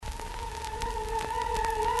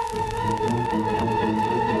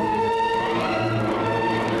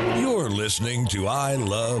listening to I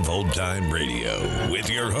Love Old Time Radio with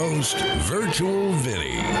your host, Virtual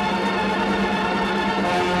Vinny.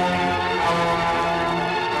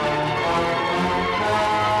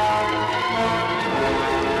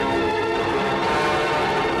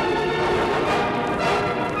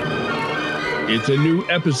 It's a new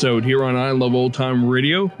episode here on I Love Old Time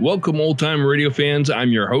Radio. Welcome, old time radio fans.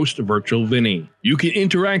 I'm your host, Virtual Vinny. You can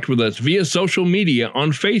interact with us via social media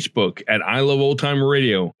on Facebook at I Love Old Time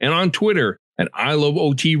Radio and on Twitter at I Love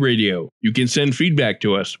OT Radio. You can send feedback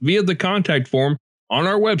to us via the contact form on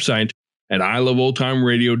our website at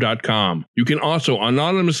iloveoldtimeradio.com. You can also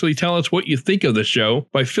anonymously tell us what you think of the show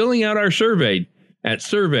by filling out our survey at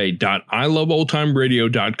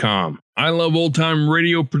survey.iloveoldtimeradio.com. I Love Old Time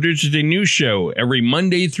Radio produces a new show every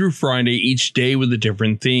Monday through Friday, each day with a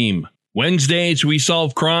different theme. Wednesdays, we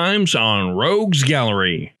solve crimes on Rogues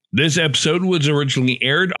Gallery. This episode was originally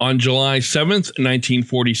aired on July 7th,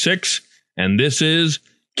 1946, and this is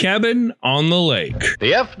Cabin on the Lake.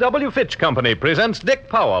 The F.W. Fitch Company presents Dick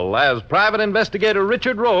Powell as Private Investigator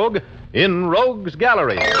Richard Rogue in Rogues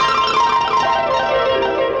Gallery.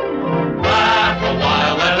 Laugh a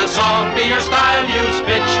while, let a song be your style, use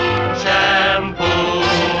Fitch shampoo.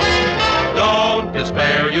 Don't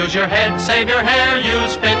despair, use your head, save your hair,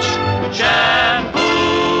 use Fitch shampoo.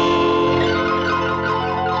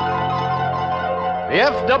 The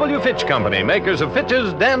F.W. Fitch Company, makers of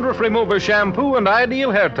Fitch's Dandruff Remover Shampoo and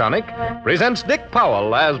Ideal Hair Tonic, presents Dick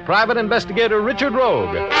Powell as Private Investigator Richard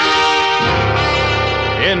Rogue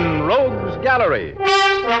in Rogues Gallery.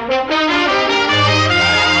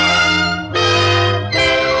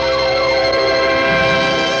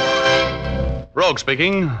 Rogue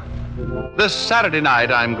speaking. This Saturday night,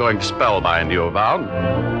 I'm going to spellbind you, Val.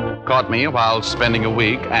 Caught me while spending a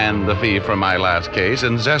week and the fee from my last case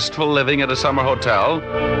in zestful living at a summer hotel,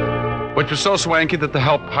 which was so swanky that the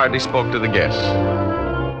help hardly spoke to the guests.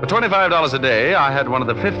 For $25 a day, I had one of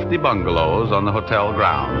the 50 bungalows on the hotel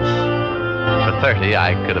grounds. For $30,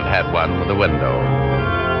 I could have had one with a window.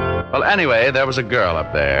 Well, anyway, there was a girl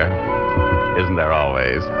up there. Isn't there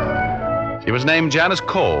always? She was named Janice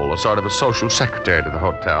Cole, a sort of a social secretary to the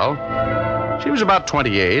hotel. She was about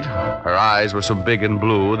 28. Her eyes were so big and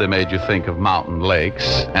blue they made you think of mountain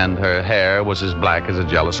lakes, and her hair was as black as a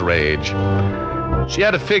jealous rage. She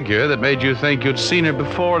had a figure that made you think you'd seen her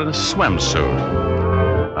before in a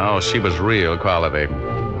swimsuit. Oh, she was real quality.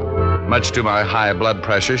 Much to my high blood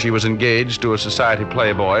pressure, she was engaged to a society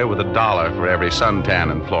playboy with $1 for every suntan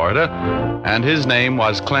in Florida, and his name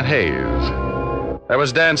was Clint Hayes. There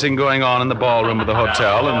was dancing going on in the ballroom of the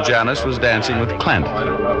hotel, and Janice was dancing with Clint.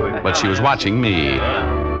 But she was watching me.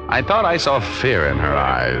 I thought I saw fear in her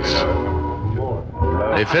eyes.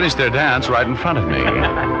 They finished their dance right in front of me.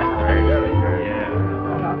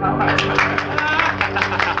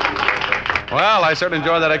 Well, I certainly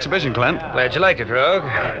enjoyed that exhibition, Clint. Glad you liked it, Rogue.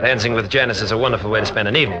 Dancing with Janice is a wonderful way to spend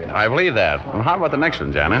an evening. I believe that. Well, how about the next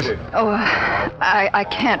one, Janice? Oh, I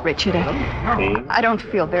can't, Richard. I don't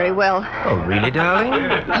feel very well. Oh, really, darling?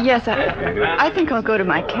 Yes, I think I'll go to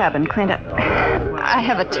my cabin, Clint. I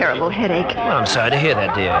have a terrible headache. Well, I'm sorry to hear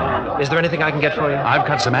that, dear. Is there anything I can get for you? I've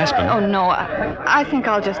got some aspirin. Oh, no, I think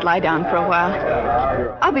I'll just lie down for a while.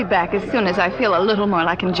 I'll be back as soon as I feel a little more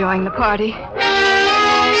like enjoying the party.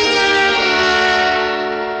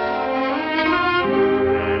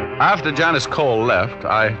 After Janice Cole left,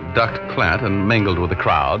 I ducked Clint and mingled with the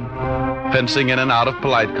crowd, fencing in and out of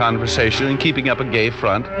polite conversation and keeping up a gay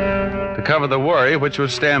front to cover the worry which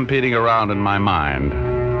was stampeding around in my mind.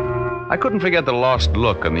 I couldn't forget the lost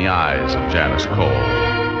look in the eyes of Janice Cole,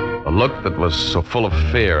 a look that was so full of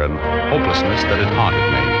fear and hopelessness that it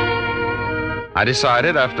haunted me. I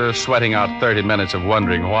decided, after sweating out 30 minutes of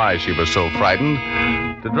wondering why she was so frightened,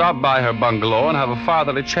 to drop by her bungalow and have a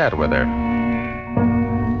fatherly chat with her.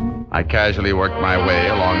 I casually worked my way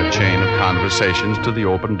along a chain of conversations to the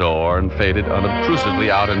open door and faded unobtrusively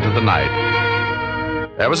out into the night.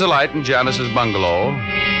 There was a light in Janice's bungalow.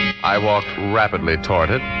 I walked rapidly toward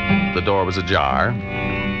it. The door was ajar.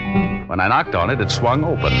 When I knocked on it, it swung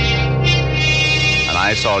open. And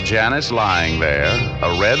I saw Janice lying there,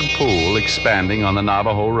 a red pool expanding on the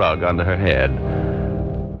Navajo rug under her head.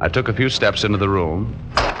 I took a few steps into the room.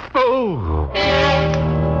 Oh!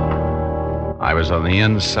 I was on the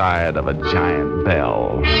inside of a giant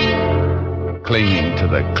bell, clinging to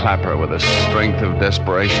the clapper with the strength of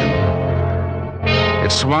desperation.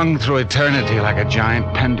 It swung through eternity like a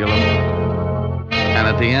giant pendulum, and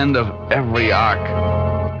at the end of every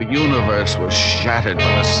arc, the universe was shattered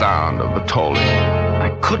by the sound of the tolling.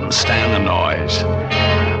 I couldn't stand the noise.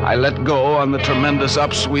 I let go on the tremendous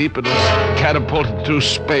upsweep and was catapulted through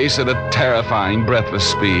space at a terrifying, breathless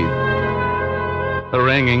speed. The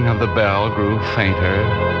ringing of the bell grew fainter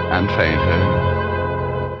and fainter.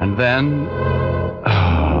 And then,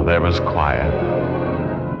 there was quiet.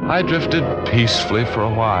 I drifted peacefully for a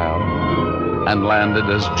while and landed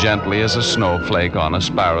as gently as a snowflake on a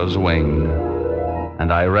sparrow's wing.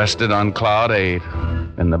 And I rested on cloud 8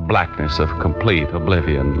 in the blackness of complete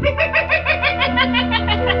oblivion. Hey,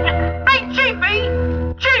 Chiefy,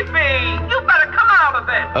 you better come out of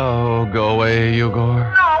it. Oh, go away, Igor.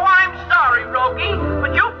 No, I'm sorry, Rogie,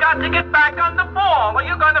 but you've got to get back on the ball or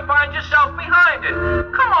you're going to find yourself behind it.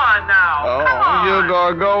 Come on now. Come on.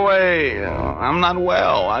 Igor, go away. I'm not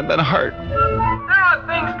well. I've been hurt. There are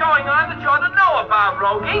things going on that you ought to know about,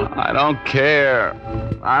 Rogie. I don't care.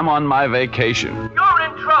 I'm on my vacation. You're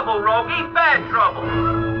in trouble, Rogie. Bad trouble.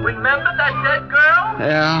 Remember that dead girl?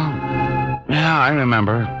 Yeah, I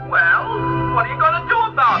remember. Well, what are you going to do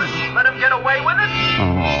about it? Let him get away with it?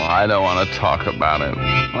 Oh, I don't want to talk about it.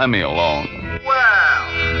 Let me alone. Well,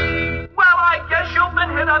 I guess you've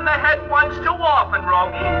been hit on the head once too often,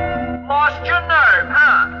 Rogie. Lost your nerve,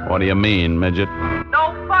 huh? What do you mean, midget?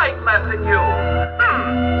 No fight left in you.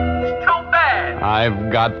 It's too bad.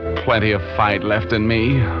 I've got plenty of fight left in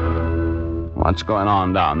me. What's going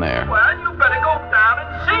on down there? Well, you better go down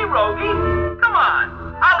and see, Rogie. Come on.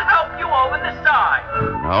 I'll help you over the side.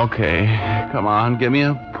 Okay. Come on, give me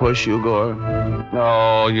a push, Igor.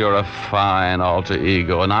 Oh, you're a fine alter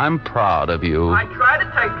ego, and I'm proud of you. I try to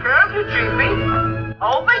take care of you, Chiefy.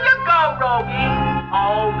 Over you go, Rogie.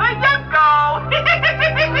 Over you go.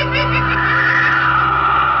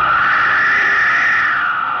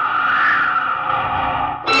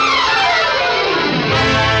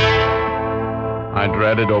 I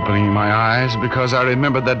dreaded opening my eyes because I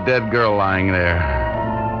remembered that dead girl lying there.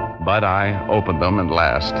 But I opened them at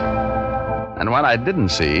last. And what I didn't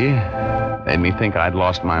see made me think I'd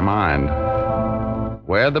lost my mind.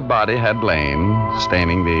 Where the body had lain,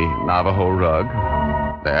 staining the Navajo rug,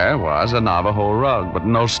 there was a Navajo rug, but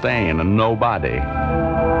no stain and no body.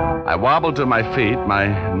 I wobbled to my feet.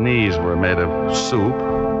 My knees were made of soup.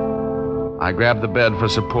 I grabbed the bed for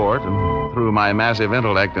support and threw my massive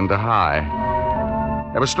intellect into high.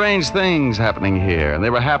 There were strange things happening here, and they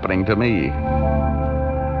were happening to me.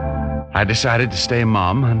 I decided to stay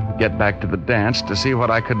mum and get back to the dance to see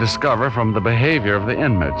what I could discover from the behavior of the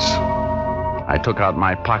inmates. I took out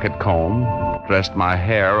my pocket comb, dressed my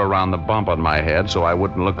hair around the bump on my head so I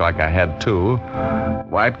wouldn't look like I had two,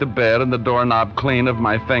 wiped the bed and the doorknob clean of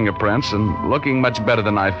my fingerprints, and looking much better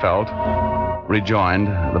than I felt, rejoined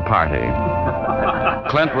the party.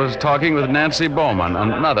 Clint was talking with Nancy Bowman,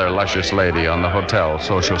 another luscious lady on the hotel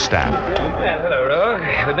social staff. Hello, Rogue.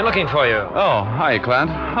 We've been looking for you. Oh, hi, Clint.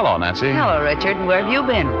 Hello, Nancy. Hello, Richard. Where have you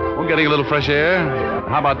been? We're getting a little fresh air.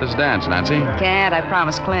 How about this dance, Nancy? Can't. I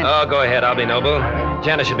promised Clint. Oh, go ahead. I'll be noble.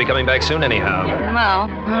 Janice should be coming back soon anyhow. Well,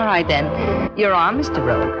 all right then. You're on, Mr.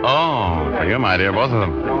 Rogue. Oh, for you, my dear, both of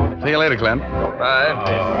them. See you later, Clint. Bye.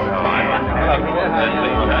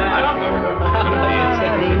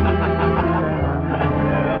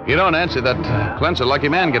 You know, Nancy, that Clint's a lucky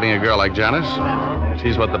man getting a girl like Janice.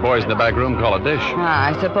 She's what the boys in the back room call a dish.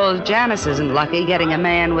 I suppose Janice isn't lucky getting a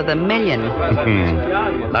man with $1 million.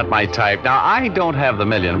 Not my type. Now, I don't have the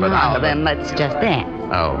million, but No, then let's just dance.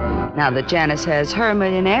 Oh. Now that Janice has her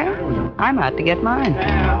millionaire, I'm out to get mine.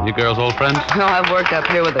 You girls old friends? Oh, I've worked up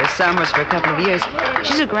here with her summers for a couple of years.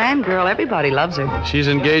 She's a grand girl. Everybody loves her. She's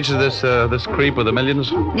engaged to this creep with the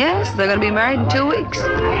millions? Yes, they're going to be married in 2 weeks.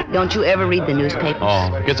 Don't you ever read the newspapers?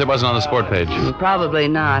 Oh, I guess it wasn't on the sport page. Probably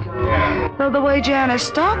not. Though the way Janice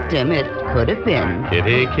stalked him, it could have been.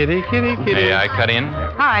 Kitty, kitty, kitty, kitty. May I cut in?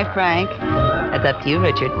 Hi, Frank. That's up to you,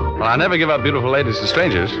 Richard. Well, I never give up beautiful ladies to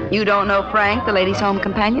strangers. You don't know Frank, the ladies' home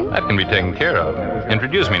companion? That can be taken care of.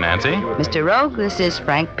 Introduce me, Nancy. Mr. Rogue, this is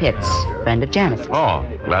Frank Pitts, friend of Janice. Oh,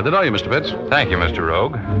 glad to know you, Mr. Pitts. Thank you, Mr.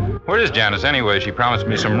 Rogue. Where is Janice anyway? She promised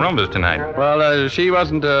me some Roombas tonight. Well, she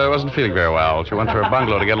wasn't feeling very well. She went to her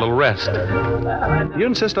bungalow to get a little rest. You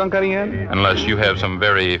insist on cutting in? Unless you have some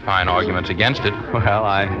very fine arguments against it. Well,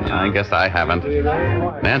 I guess I haven't.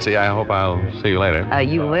 Nancy, I hope I'll see you later.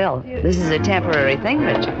 You will. This is a temporary thing,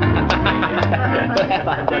 Richard.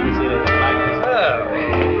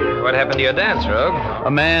 Oh, what happened to your dance, Rogue?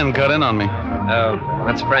 A man cut in on me. Oh,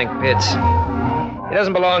 that's Frank Pitts. He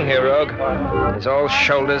doesn't belong here, Rogue. He's all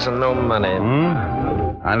shoulders and no money.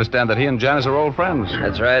 I understand that he and Janice are old friends.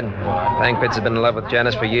 That's right. Frank Pitts has been in love with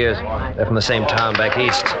Janice for years. They're from the same town back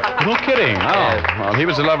east. No kidding. Oh, well, he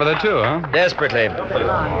was in love with her too, huh? Desperately.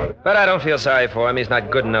 But I don't feel sorry for him. He's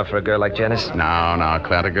not good enough for a girl like Janice. No,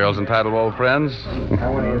 Clint, a girl's entitled to old friends.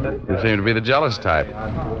 You seem to be the jealous type.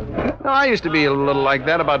 No, I used to be a little like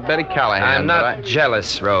that about Betty Callahan. I'm not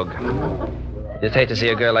jealous, Rogue. Just hate to see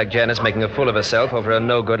a girl like Janice making a fool of herself over a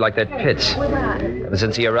no-good like that Pitts. Ever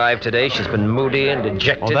since he arrived today, she's been moody and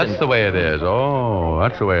dejected. Oh, that's the way it is. Oh,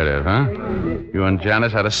 that's the way it is, huh? You and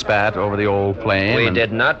Janice had a spat over the old flame. We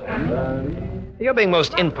did not. You're being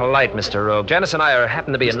most impolite, Mr. Rogue. Janice and I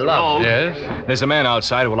happen to be in love. Yes? There's a man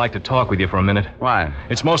outside who would like to talk with you for a minute. Why?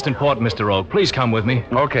 It's most important, Mr. Rogue. Please come with me.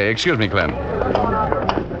 Okay, excuse me, Clem.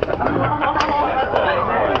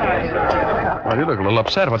 Well, you look a little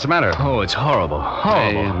upset. What's the matter? Oh, it's horrible.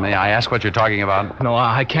 Horrible. May I ask what you're talking about? No,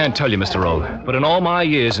 I can't tell you, Mr. Rogue. But in all my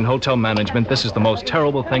years in hotel management, this is the most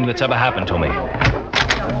terrible thing that's ever happened to me.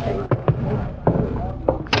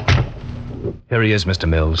 Here he is, Mr.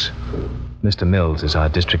 Mills. Mr. Mills is our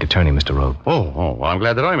district attorney, Mr. Rogue. Oh, well, I'm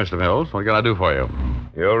glad to know you, Mr. Mills. What can I do for you?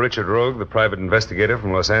 You're Richard Rogue, the private investigator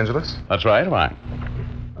from Los Angeles? That's right. Why?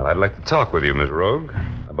 Well, I'd like to talk with you, Miss Rogue,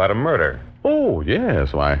 about a murder. Oh,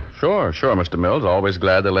 yes. Why, sure, Mr. Mills. Always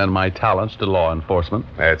glad to lend my talents to law enforcement.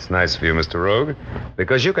 That's nice of you, Mr. Rogue,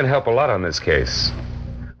 because you can help a lot on this case.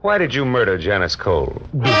 Why did you murder Janice Cole?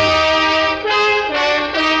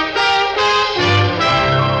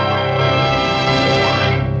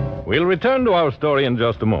 We'll return to our story in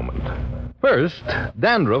just a moment. First,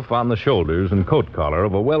 dandruff on the shoulders and coat collar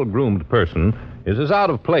of a well-groomed person is as out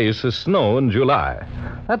of place as snow in July.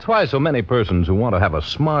 That's why so many persons who want to have a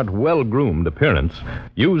smart, well-groomed appearance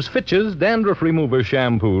use Fitch's Dandruff Remover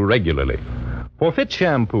Shampoo regularly. For Fitch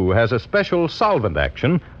Shampoo has a special solvent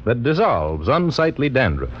action that dissolves unsightly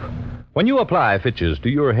dandruff. When you apply Fitch's to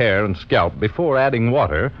your hair and scalp before adding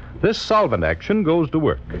water, this solvent action goes to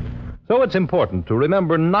work. So it's important to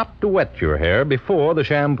remember not to wet your hair before the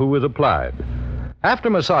shampoo is applied. After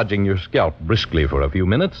massaging your scalp briskly for a few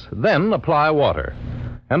minutes, then apply water.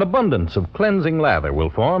 An abundance of cleansing lather will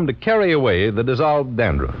form to carry away the dissolved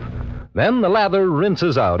dandruff. Then the lather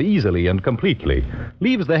rinses out easily and completely,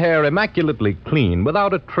 leaves the hair immaculately clean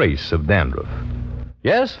without a trace of dandruff.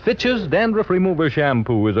 Yes, Fitch's Dandruff Remover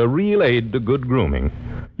Shampoo is a real aid to good grooming.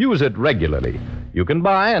 Use it regularly. You can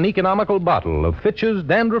buy an economical bottle of Fitch's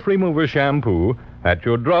Dandruff Remover Shampoo at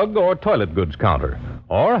your drug or toilet goods counter,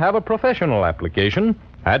 or have a professional application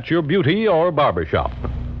at your beauty or barber shop.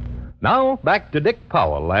 Now, back to Dick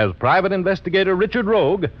Powell as Private Investigator Richard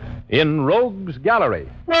Rogue in Rogue's Gallery.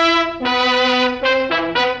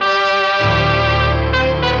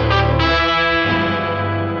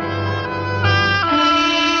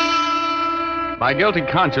 My guilty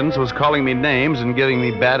conscience was calling me names and giving me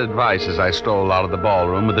bad advice as I strolled out of the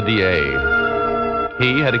ballroom with the DA.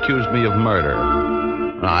 He had accused me of murder.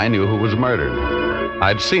 I knew who was murdered.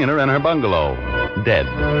 I'd seen her in her bungalow, dead.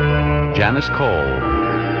 Janice Cole.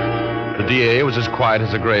 The DA was as quiet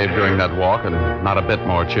as a grave during that walk and not a bit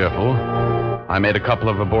more cheerful. I made a couple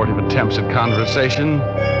of abortive attempts at conversation,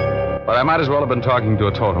 but I might as well have been talking to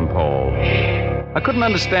a totem pole. I couldn't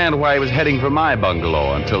understand why he was heading for my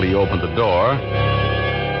bungalow until he opened the door,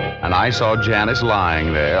 and I saw Janice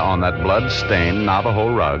lying there on that blood-stained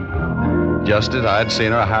Navajo rug, just as I had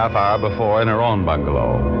seen her a half hour before in her own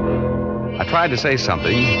bungalow. I tried to say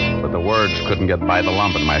something, but the words couldn't get by the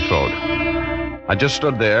lump in my throat. I just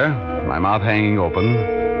stood there, my mouth hanging open,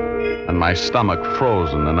 and my stomach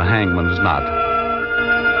frozen in a hangman's knot.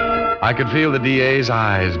 I could feel the DA's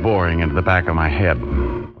eyes boring into the back of my head.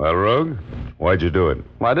 Well, Rogue, why'd you do it?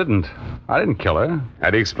 Well, I didn't kill her. How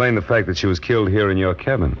do you explain the fact that she was killed here in your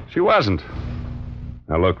cabin? She wasn't.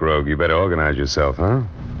 Now, look, Rogue, you better organize yourself, huh?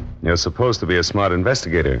 You're supposed to be a smart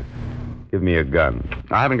investigator. Give me a gun.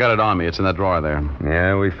 I haven't got it on me. It's in that drawer there.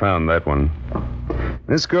 Yeah, we found that one.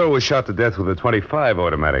 This girl was shot to death with a .25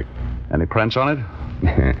 automatic. Any prints on it?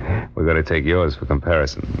 We're going to take yours for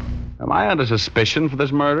comparison. Am I under suspicion for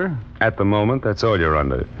this murder? At the moment, that's all you're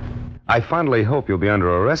under. I fondly hope you'll be under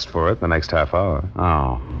arrest for it the next half hour.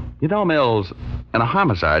 Oh. You know, Mills, in a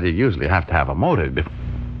homicide, you usually have to have a motive.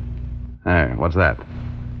 Hey, what's that?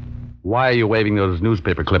 Why are you waving those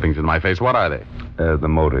newspaper clippings in my face? What are they? The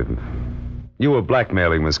motive. You were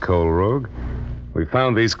blackmailing Miss Cole, Rogue. We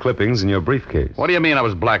found these clippings in your briefcase. What do you mean I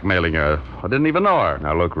was blackmailing her? I didn't even know her.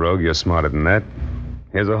 Now, look, Rogue, you're smarter than that.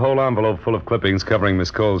 Here's a whole envelope full of clippings covering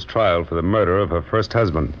Miss Cole's trial for the murder of her first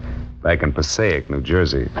husband back in Passaic, New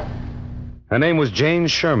Jersey. Her name was Jane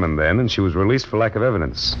Sherman then, and she was released for lack of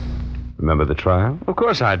evidence. Remember the trial? Of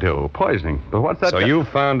course I do. Poisoning. But what's that? So you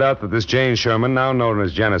found out that this Jane Sherman, now known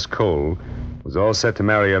as Janice Cole, was all set to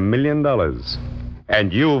marry $1 million.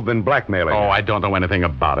 And you've been blackmailing her. Oh, I don't know anything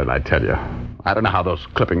about it, I tell you. I don't know how those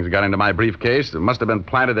clippings got into my briefcase. It must have been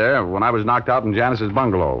planted there when I was knocked out in Janice's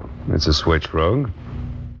bungalow. It's a switch, Rogue.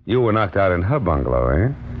 You were knocked out in her bungalow, eh?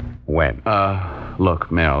 When?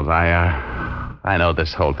 Look, Mills, I know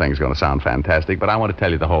this whole thing's going to sound fantastic, but I want to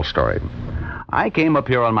tell you the whole story. I came up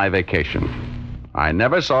here on my vacation. I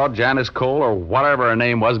never saw Janice Cole or whatever her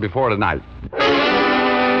name was before tonight.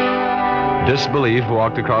 Disbelief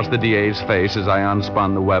walked across the DA's face as I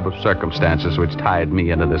unspun the web of circumstances which tied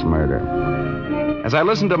me into this murder. As I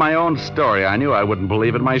listened to my own story, I knew I wouldn't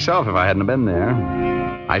believe it myself if I hadn't been there.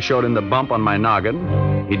 I showed him the bump on my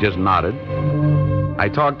noggin. He just nodded. I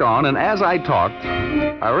talked on, and as I talked,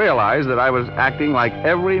 I realized that I was acting like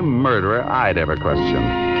every murderer I'd ever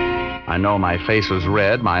questioned. I know my face was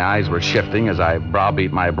red, my eyes were shifting as I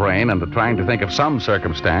browbeat my brain into trying to think of some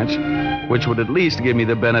circumstance which would at least give me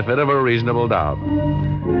the benefit of a reasonable doubt.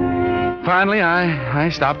 Finally, I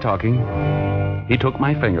stopped talking. He took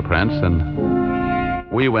my fingerprints,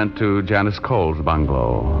 and we went to Janice Cole's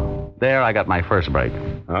bungalow. There, I got my first break.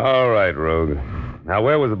 All right, Rogue. Now,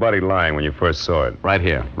 where was the body lying when you first saw it? Right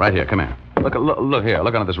here. Come here. Look here.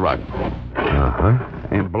 Look under this rug. Uh-huh.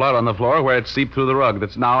 And blood on the floor where it seeped through the rug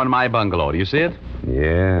that's now in my bungalow. Do you see it?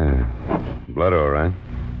 Yeah. Blood, all right.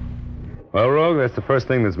 Well, Rogue, that's the first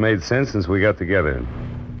thing that's made sense since we got together.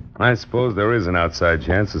 I suppose there is an outside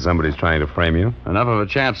chance that somebody's trying to frame you. Enough of a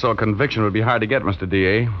chance so a conviction would be hard to get, Mr.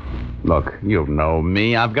 D.A. Look, you know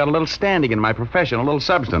me. I've got a little standing in my profession, a little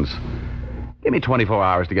substance. Give me 24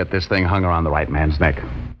 hours to get this thing hung around the right man's neck.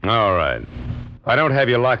 All right. If I don't have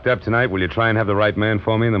you locked up tonight, will you try and have the right man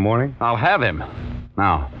for me in the morning? I'll have him.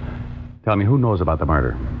 Now, tell me, who knows about the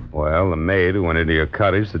murder? Well, the maid who went into your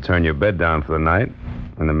cottage to turn your bed down for the night,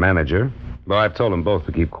 and the manager. Though I've told them both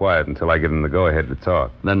to keep quiet until I give them the go-ahead to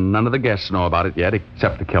talk. Then none of the guests know about it yet,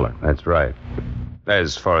 except the killer. That's right.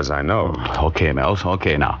 As far as I know. Okay, Mells.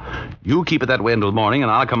 Okay, now. You keep it that way until the morning,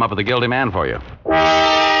 and I'll come up with a guilty man for you.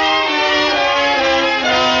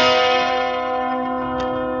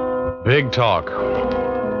 Big talk.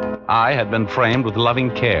 I had been framed with loving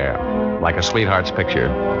care, like a sweetheart's picture.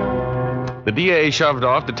 The DA shoved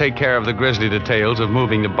off to take care of the grisly details of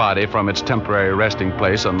moving the body from its temporary resting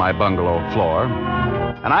place on my bungalow floor,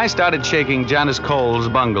 and I started shaking Janice Cole's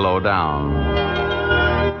bungalow down.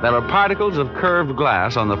 There were particles of curved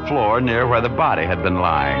glass on the floor near where the body had been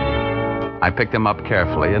lying. I picked them up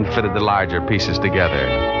carefully and fitted the larger pieces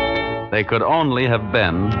together. They could only have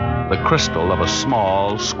been the crystal of a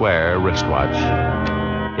small, square wristwatch.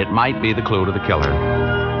 It might be the clue to the killer.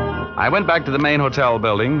 I went back to the main hotel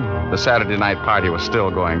building. The Saturday night party was still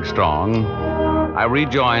going strong. I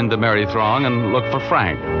rejoined the merry throng and looked for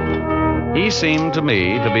Frank. He seemed to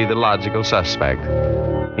me to be the logical suspect.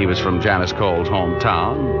 He was from Janice Cole's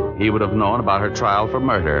hometown. He would have known about her trial for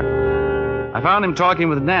murder. I found him talking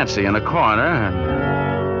with Nancy in a corner,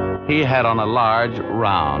 and he had on a large,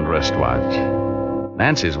 round wristwatch.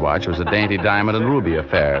 Nancy's watch was a dainty diamond and ruby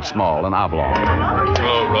affair, small and oblong.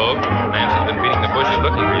 Hello, Rogue. Nancy's been beating the bushes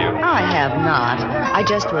looking for you. I have not. I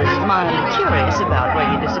just was mildly curious about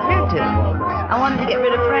where you disappeared to. I wanted to get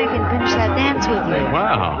rid of Frank and finish that dance with you.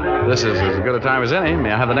 Wow. This is as good a time as any.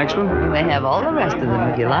 May I have the next one? You may have all the rest of them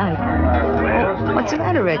if you like. What's the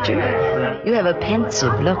matter, Richard? You have a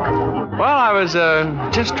pensive look. Well, I was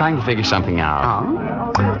just trying to figure something out. Oh?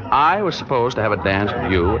 I was supposed to have a dance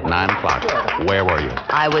with you at 9 o'clock. Where were you?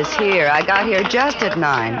 I was here. I got here just at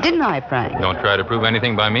 9. Didn't I, Frank? Don't try to prove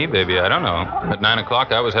anything by me, baby. I don't know. At 9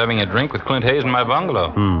 o'clock, I was having a drink with Clint Hayes in my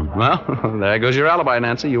bungalow. Well, there goes your alibi,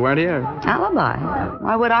 Nancy. You weren't here. Alibi?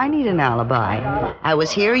 Why would I need an alibi? I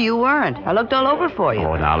was here, you weren't. I looked all over for you.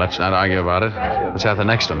 Oh, now, let's not argue about it. Let's have the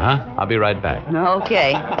next one, huh? I'll be right back.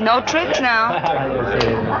 Okay. No tricks now.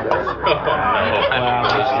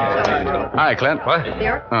 Hi, Clint. What?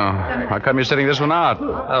 Oh, how come you're sitting this one out?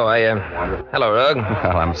 Oh, hello, Rogue.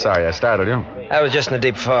 Well, I'm sorry I startled you. I was just in a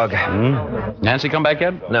deep fog. Nancy come back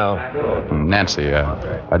yet? No. Nancy,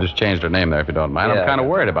 I just changed her name there, if you don't mind. Yeah. I'm kind of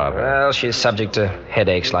worried about her. Well, she's subject to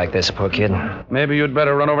headaches like this, poor kid. Maybe you'd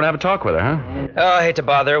better run over and have a talk with her, huh? Oh, I hate to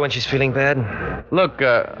bother her when she's feeling bad. Look,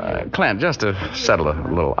 Clint, just to settle a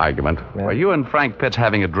little argument, are you and Frank Pitts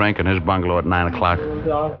having a drink in his bungalow at 9 o'clock?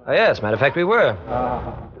 Oh, yes, matter of fact, we were.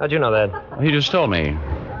 How'd you know that? He just told me.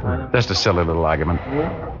 Just a silly little argument.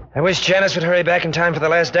 I wish Janice would hurry back in time for the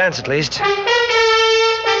last dance, at least.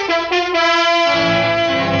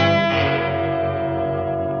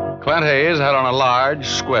 Clint Hayes had on a large,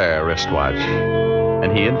 square wristwatch,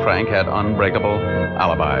 and he and Frank had unbreakable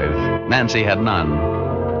alibis. Nancy had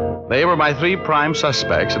none. They were my 3 prime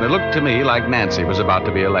suspects, and it looked to me like Nancy was about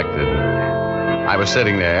to be elected. I was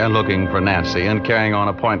sitting there looking for Nancy and carrying on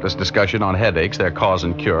a pointless discussion on headaches, their cause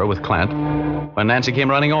and cure, with Clint, when Nancy came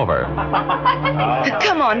running over.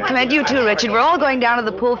 Come on, Clint. You too, Richard. We're all going down to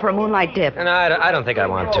the pool for a moonlight dip. No, I don't think I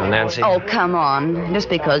want to, Nancy. Oh, come on. Just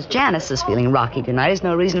because Janice is feeling rocky tonight is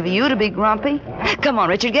no reason for you to be grumpy. Come on,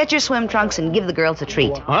 Richard. Get your swim trunks and give the girls a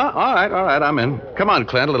treat. Huh? All right. I'm in. Come on,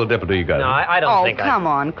 Clint. A little dip or do you got it? No, I don't think come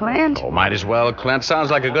on, Clint. Oh, might as well, Clint.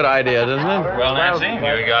 Sounds like a good idea, doesn't it? Well, Nancy,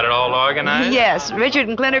 you got it all organized? Yes, Richard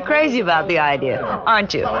and Clint are crazy about the idea,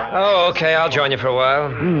 aren't you? Oh, okay. I'll join you for a while.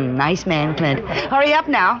 Nice man, Clint. Hurry up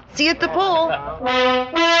now. See you at the pool.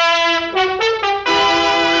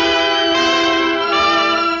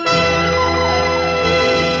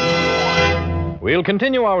 We'll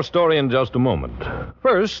continue our story in just a moment.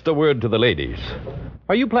 First, a word to the ladies.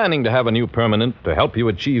 Are you planning to have a new permanent to help you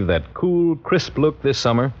achieve that cool, crisp look this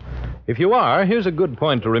summer? If you are, here's a good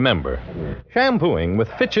point to remember. Shampooing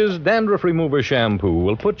with Fitch's Dandruff Remover Shampoo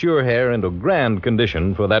will put your hair into grand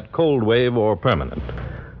condition for that cold wave or permanent.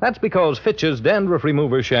 That's because Fitch's Dandruff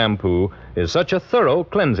Remover Shampoo is such a thorough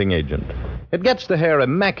cleansing agent. It gets the hair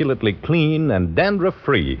immaculately clean and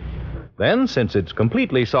dandruff-free. Then, since it's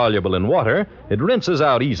completely soluble in water, it rinses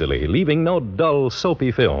out easily, leaving no dull,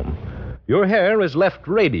 soapy film. Your hair is left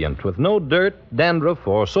radiant with no dirt, dandruff,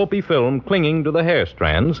 or soapy film clinging to the hair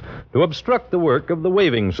strands to obstruct the work of the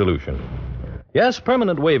waving solution. Yes,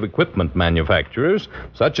 permanent wave equipment manufacturers,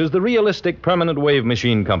 such as the Realistic Permanent Wave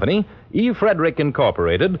Machine Company, E. Frederick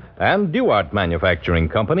Incorporated, and Duart Manufacturing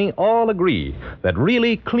Company, all agree that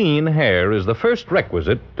really clean hair is the first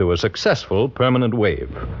requisite to a successful permanent wave.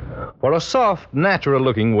 For a soft,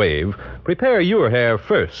 natural-looking wave, prepare your hair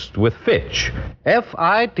first with Fitch,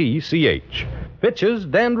 F-I-T-C-H, Fitch's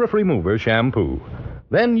Dandruff Remover Shampoo.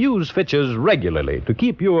 Then use Fitch's regularly to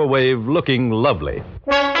keep your wave looking lovely.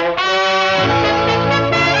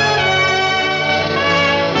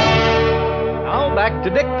 Now back to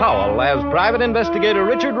Dick Powell as Private Investigator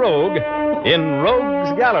Richard Rogue in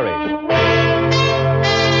Rogue's Gallery.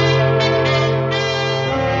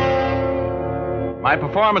 My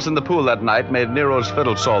performance in the pool that night made Nero's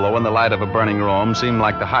fiddle solo in the light of a burning room seem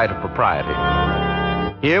like the height of propriety.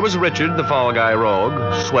 Here was Richard, the fall guy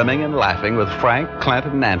rogue, swimming and laughing with Frank, Clint,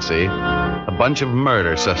 and Nancy, a bunch of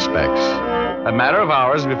murder suspects. A matter of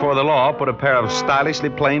hours before the law put a pair of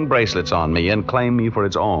stylishly plain bracelets on me and claimed me for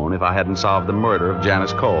its own if I hadn't solved the murder of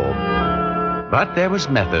Janice Cole. But there was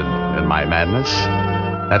method in my madness.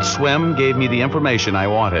 That swim gave me the information I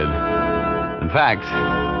wanted. In fact,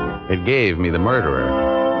 it gave me the murderer.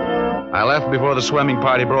 I left before the swimming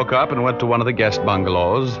party broke up and went to one of the guest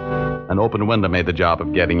bungalows. An open window made the job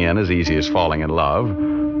of getting in as easy as falling in love.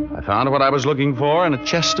 I found what I was looking for in a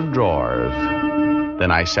chest of drawers.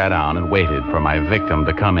 Then I sat down and waited for my victim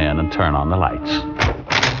to come in and turn on the lights.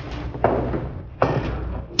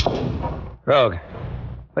 Rogue,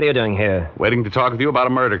 what are you doing here? Waiting to talk with you about a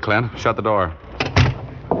murder, Clint. Shut the door.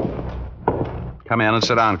 Come in and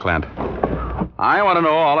sit down, Clint. I want to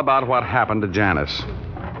know all about what happened to Janice.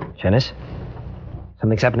 Janice?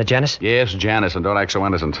 Something's happened to Janice? Yes, Janice, and don't act so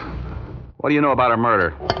innocent. What do you know about her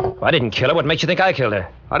murder? Well, I didn't kill her. What makes you think I killed her?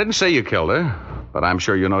 I didn't say you killed her, but I'm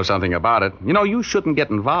sure you know something about it. You know, you shouldn't get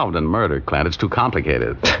involved in murder, Clint. It's too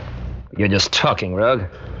complicated. You're just talking, Rogue.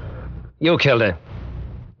 You killed her.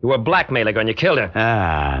 You were blackmailing her and you killed her.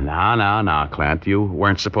 Now, Clint. You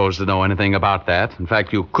weren't supposed to know anything about that. In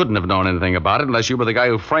fact, you couldn't have known anything about it unless you were the guy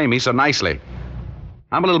who framed me so nicely.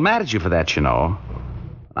 I'm a little mad at you for that, you know.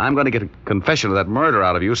 I'm going to get a confession of that murder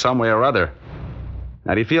out of you some way or other.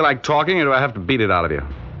 Now, do you feel like talking, or do I have to beat it out of you?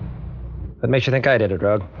 What makes you think I did it,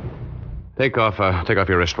 Rogue? Take off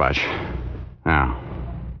your wristwatch.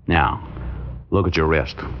 Now, look at your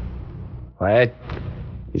wrist. What?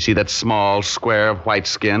 You see that small square of white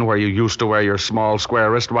skin where you used to wear your small square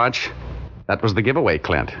wristwatch? That was the giveaway,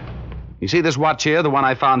 Clint. You see this watch here, the one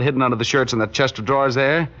I found hidden under the shirts in that chest of drawers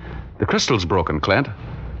there? The crystal's broken, Clint.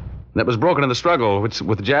 That was broken in the struggle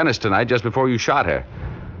with Janice tonight just before you shot her.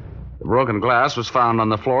 The broken glass was found on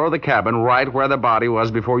the floor of the cabin right where the body was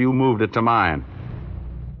before you moved it to mine.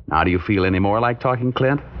 Now, do you feel any more like talking,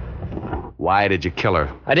 Clint? Why did you kill her?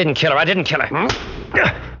 I didn't kill her.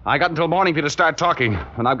 I got until morning for you to start talking,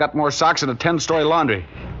 and I've got more socks in a 10-story laundry.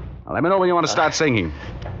 Now, let me know when you want to start singing.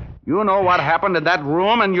 You know what happened in that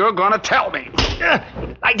room, and you're going to tell me.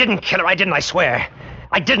 I didn't kill her. I swear.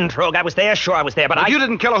 I didn't, Rogue. I was there. Sure, I was there, but if you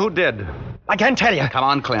didn't kill her, who did? I can't tell you. Come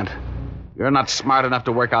on, Clint. You're not smart enough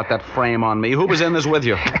to work out that frame on me. Who was in this with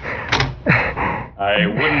you? I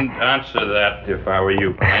wouldn't answer that if I were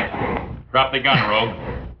you, Clint. Drop the gun, Rogue.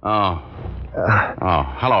 Oh,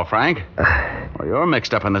 hello, Frank. Well, you're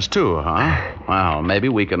mixed up in this, too, huh? Well, maybe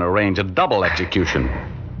we can arrange a double execution.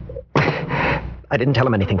 I didn't tell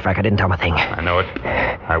him anything, Frank. I didn't tell him a thing. I know it.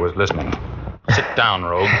 I was listening. Sit down,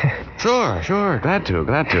 Rogue. Sure. Glad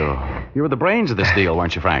to. You were the brains of this deal,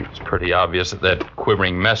 weren't you, Frank? It's pretty obvious that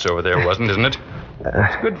quivering mess over there wasn't, isn't it?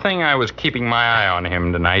 It's a good thing I was keeping my eye on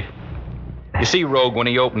him tonight. You see, Rogue, when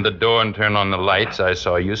he opened the door and turned on the lights, I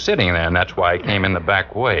saw you sitting there, and that's why I came in the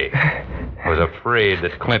back way. I was afraid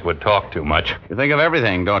that Clint would talk too much. You think of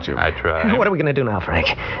everything, don't you? I try. What are we going to do now,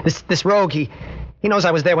 Frank? This rogue, he knows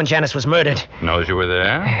I was there when Janice was murdered. Knows you were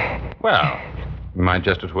there? Well, you might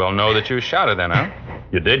just as well know that you shot her then, huh?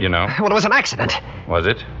 You did, you know. Well, it was an accident. Was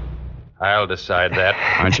it? I'll decide that.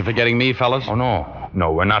 Aren't you forgetting me, fellas? Oh, no.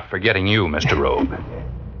 No, we're not forgetting you, Mr. Rogue.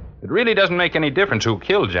 It really doesn't make any difference who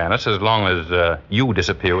killed Janice as long as you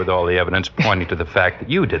disappear with all the evidence pointing to the fact that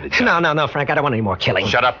you did the job. No, Frank. I don't want any more killing.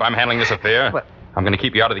 Shut up. I'm handling this affair. What? I'm going to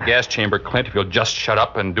keep you out of the gas chamber, Clint, if you'll just shut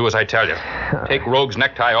up and do as I tell you. Take Rogue's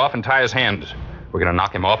necktie off and tie his hands. We're going to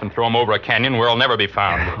knock him off and throw him over a canyon where he'll never be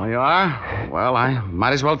found. Oh, you are? Well, I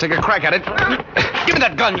might as well take a crack at it. Give me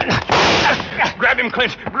that gun. Grab him,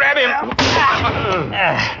 Clint. Grab him.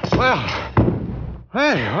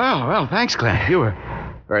 Well, thanks, Clint. You were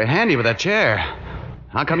very handy with that chair.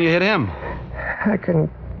 How come you hit him? I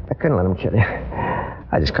couldn't let him kill you.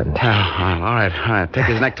 I just couldn't. All right. Take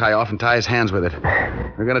his necktie off and tie his hands with it.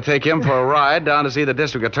 We're going to take him for a ride down to see the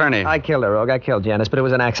district attorney. I killed her, Rogue. I killed Janice, but it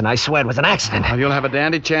was an accident. I swear it was an accident. Well, you'll have a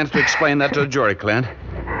dandy chance to explain that to a jury, Clint.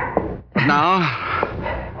 But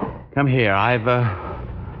now, come here. I've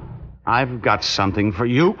got something for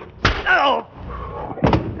you. Oh!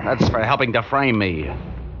 That's for helping to frame me.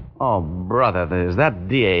 Oh, brother, is that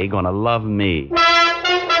DA going to love me?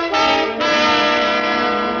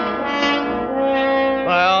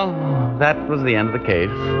 Well, that was the end of the case.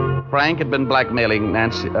 Frank had been blackmailing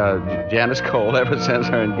Janice Cole ever since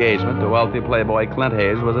her engagement to wealthy playboy Clint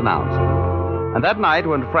Hayes was announced. And that night,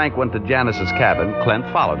 when Frank went to Janice's cabin, Clint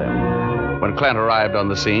followed him. When Clint arrived on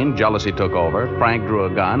the scene, jealousy took over. Frank drew a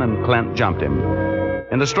gun, and Clint jumped him.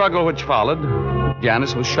 In the struggle which followed,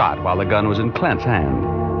 Janice was shot while the gun was in Clint's hand.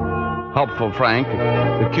 Helpful Frank,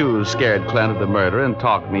 accused, scared Clint of the murder and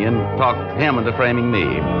talked him into framing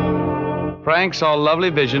me. Frank saw lovely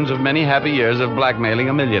visions of many happy years of blackmailing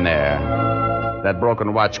a millionaire. That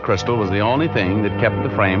broken watch crystal was the only thing that kept the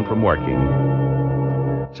frame from working.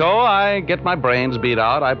 So I get my brains beat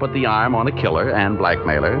out, I put the arm on a killer and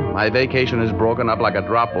blackmailer. My vacation is broken up like a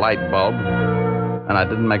drop light bulb, and I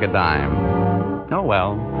didn't make a dime. Oh,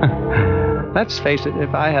 well. Let's face it,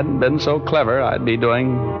 if I hadn't been so clever, I'd be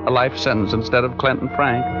doing a life sentence instead of Clint and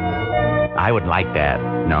Frank. I would like that.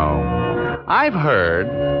 No. I've heard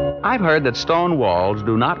that stone walls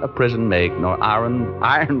do not a prison make, nor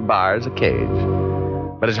iron bars a cage.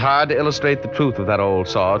 But it's hard to illustrate the truth of that old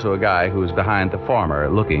saw to a guy who's behind the former,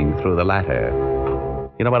 looking through the latter.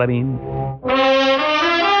 You know what I mean?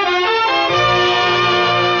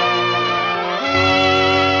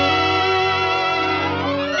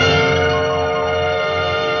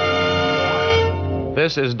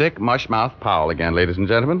 This is Dick Mushmouth Powell again, ladies and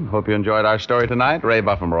gentlemen. Hope you enjoyed our story tonight. Ray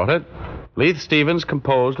Buffum wrote it. Leith Stevens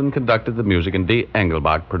composed and conducted the music, and Dee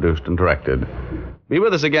Engelbach produced and directed. Be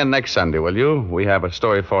with us again next Sunday, will you? We have a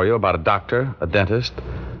story for you about a doctor, a dentist,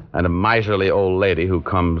 and a miserly old lady who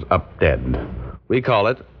comes up dead. We call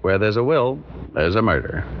it, Where There's a Will, There's a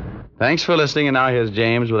Murder. Thanks for listening, and now here's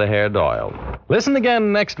James with a hair Doyle. Listen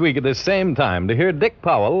again next week at this same time to hear Dick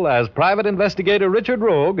Powell as Private Investigator Richard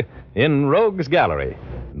Rogue in Rogue's Gallery.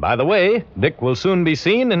 And by the way, Dick will soon be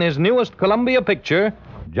seen in his newest Columbia picture,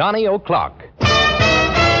 Johnny O'Clock.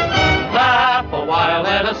 Laugh a while,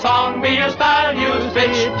 let a song be your style. Use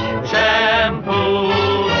Fitch shampoo.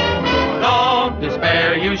 Don't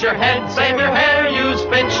despair, use your head, save your hair. Use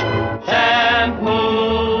Fitch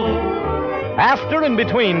shampoo. After and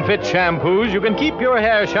between Fitch shampoos, you can keep your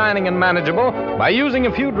hair shining and manageable by using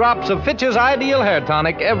a few drops of Fitch's Ideal Hair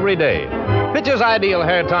Tonic every day. Fitch's Ideal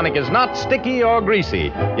Hair Tonic is not sticky or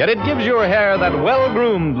greasy, yet it gives your hair that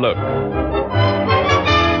well-groomed look.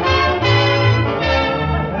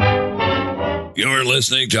 You're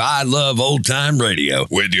listening to I Love Old Time Radio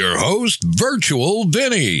with your host, Virtual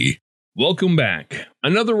Vinny. Welcome back.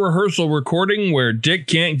 Another rehearsal recording where Dick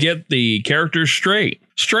can't get the characters straight.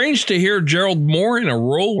 Strange to hear Gerald Moore in a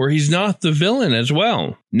role where he's not the villain as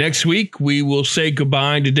well. Next week, we will say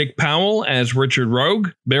goodbye to Dick Powell as Richard Rogue.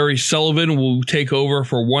 Barry Sullivan will take over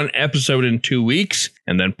for one episode in 2 weeks.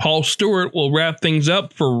 And then Paul Stewart will wrap things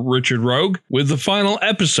up for Richard Rogue with the final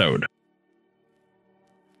episode.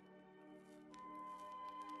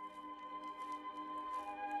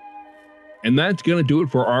 And that's going to do it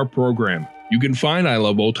for our program. You can find I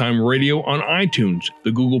Love Old Time Radio on iTunes,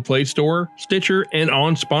 the Google Play Store, Stitcher, and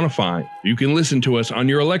on Spotify. You can listen to us on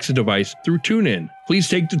your Alexa device through TuneIn. Please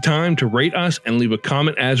take the time to rate us and leave a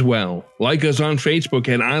comment as well. Like us on Facebook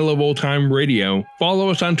at I Love Old Time Radio. Follow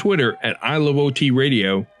us on Twitter at I Love OT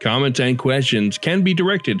Radio. Comments and questions can be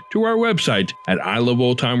directed to our website at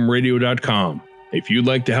iloveoldtimeradio.com. If you'd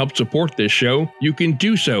like to help support this show, you can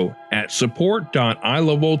do so at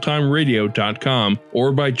support.iloveoldtimeradio.com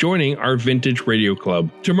or by joining our Vintage Radio Club.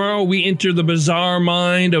 Tomorrow we enter the bizarre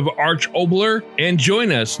mind of Arch Obler, and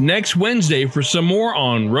join us next Wednesday for some more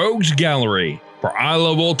on Rogues Gallery. For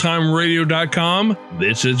iloveoldtimeradio.com,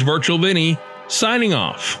 this is Virtual Vinny, signing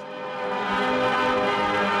off.